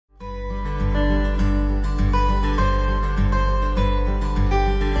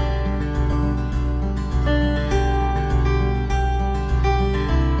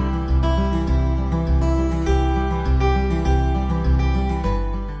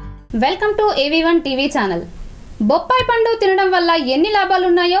Welcome to AV1 TV channel. బొప్పాయి పండు తినడం వల్ల ఎన్ని లాభాలు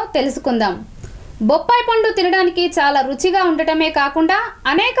ఉన్నాయో తెలుసుకుందాం. బొప్పాయి పండు తినడానికి చాలా రుచిగా ఉండటమే కాకుండా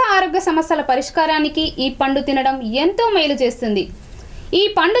అనేక ఆరోగ్య సమస్యల పరిష్కారానికి ఈ పండు తినడం ఎంతో మేలు చేస్తుంది. ఈ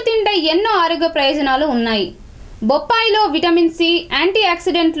పండు తింటే ఎన్నో ఆరోగ్య ప్రయోజనాలు ఉన్నాయి. బొప్పాయిలో విటమిన్ సి, యాంటీ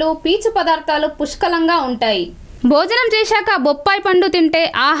ఆక్సిడెంట్లు, పీచు పదార్థాలు పుష్కలంగా ఉంటాయి. భోజనం చేశాక బొప్పాయి పండు తింటే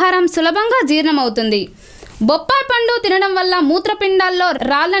ఆహారం సులభంగా జీర్ణమవుతుంది. బొప్పాయి పండు తినడం వల్ల మూత్రపిండాల్లో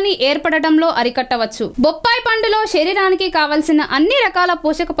రాళ్ళని ఏర్పడటంలో అరికట్టవచ్చు. బొప్పాయి పండులో శరీరానికి కావలసిన అన్ని రకాల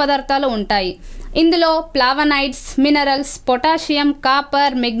పోషక పదార్థాలు ఉంటాయి. ఇందులో flavonoids, minerals, potassium,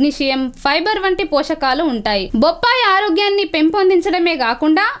 copper, magnesium, fibre వంటి పోషకాలు ఉంటాయి. బొప్పాయి ఆరోగ్యాన్ని పెంపొందించడమే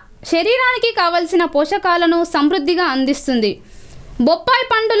కాకుండా శరీరానికి కావలసిన పోషకాలను సమృద్ధిగా అందిస్తుంది. బొప్పాయి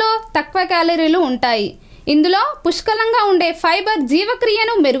పండులో తక్కువ క్యాలరీలు ఉంటాయి. ఇందులో పుష్కలంగా ఉండే ఫైబర్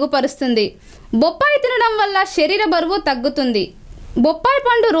జీవక్రియను మెరుగుపరుస్తుంది. బొప్పాయి తినడం వల్ల శరీర బరువు తగ్గుతుంది. బొప్పాయి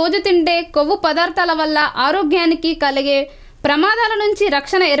పండు రోజు తింటే కొవ్వు పదార్థాల వల్ల ఆరోగ్యానికి కలిగే ప్రమాదాల నుంచి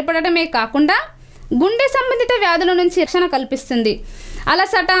రక్షణ ఏర్పడటమే కాకుండా గుండె సంబంధిత వ్యాధుల నుంచి రక్షణ కల్పిస్తుంది.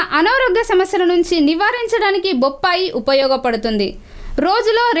 అలసట, అనారోగ్య సమస్యల నుంచి నివారించడానికి బొప్పాయి ఉపయోగపడుతుంది.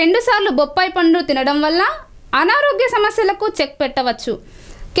 రోజులో 2 సార్లు బొప్పాయి పండు తినడం వల్ల అనారోగ్య సమస్యలకు చెక్ పెట్టవచ్చు.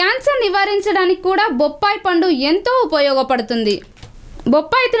 క్యాన్సర్ నివారించడానికి కూడా బొప్పాయి పండు ఎంతో ఉపయోగపడుతుంది.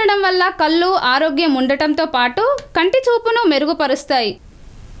 బొప్పాయి తినడం వల్ల కళ్ళు ఆరోగ్యం ఉండటంతో పాటు కంటి చూపును మెరుగుపరుస్తాయి.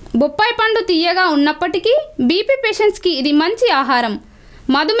 బొప్పాయి పండు తీయగా ఉన్నప్పటికీ బీపీ పేషెంట్స్కి ఇది మంచి ఆహారం.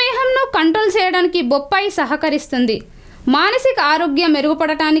 మధుమేహంను కంట్రోల్ చేయడానికి బొప్పాయి సహకరిస్తుంది. మానసిక ఆరోగ్యం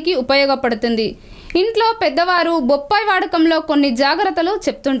మెరుగుపడటానికి ఉపయోగపడుతుంది. ఇంట్లో పెద్దవారు బొప్పాయి వాడకంలో కొన్ని జాగ్రత్తలు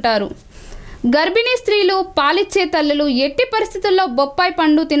చెప్తుంటారు. గర్భిణీ స్త్రీలు, పాలిచ్చే తల్లులు ఎట్టి పరిస్థితుల్లో బొప్పాయి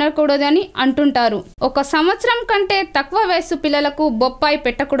పండు తినకూడదని అంటుంటారు. 1 సంవత్సరం కంటే తక్కువ వయసు పిల్లలకు బొప్పాయి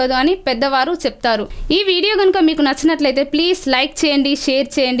పెట్టకూడదు అని పెద్దవారు చెప్తారు. ఈ వీడియో కనుక మీకు నచ్చినట్లయితే ప్లీజ్ లైక్ చేయండి, షేర్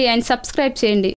చేయండి అండ్ సబ్స్క్రైబ్ చేయండి.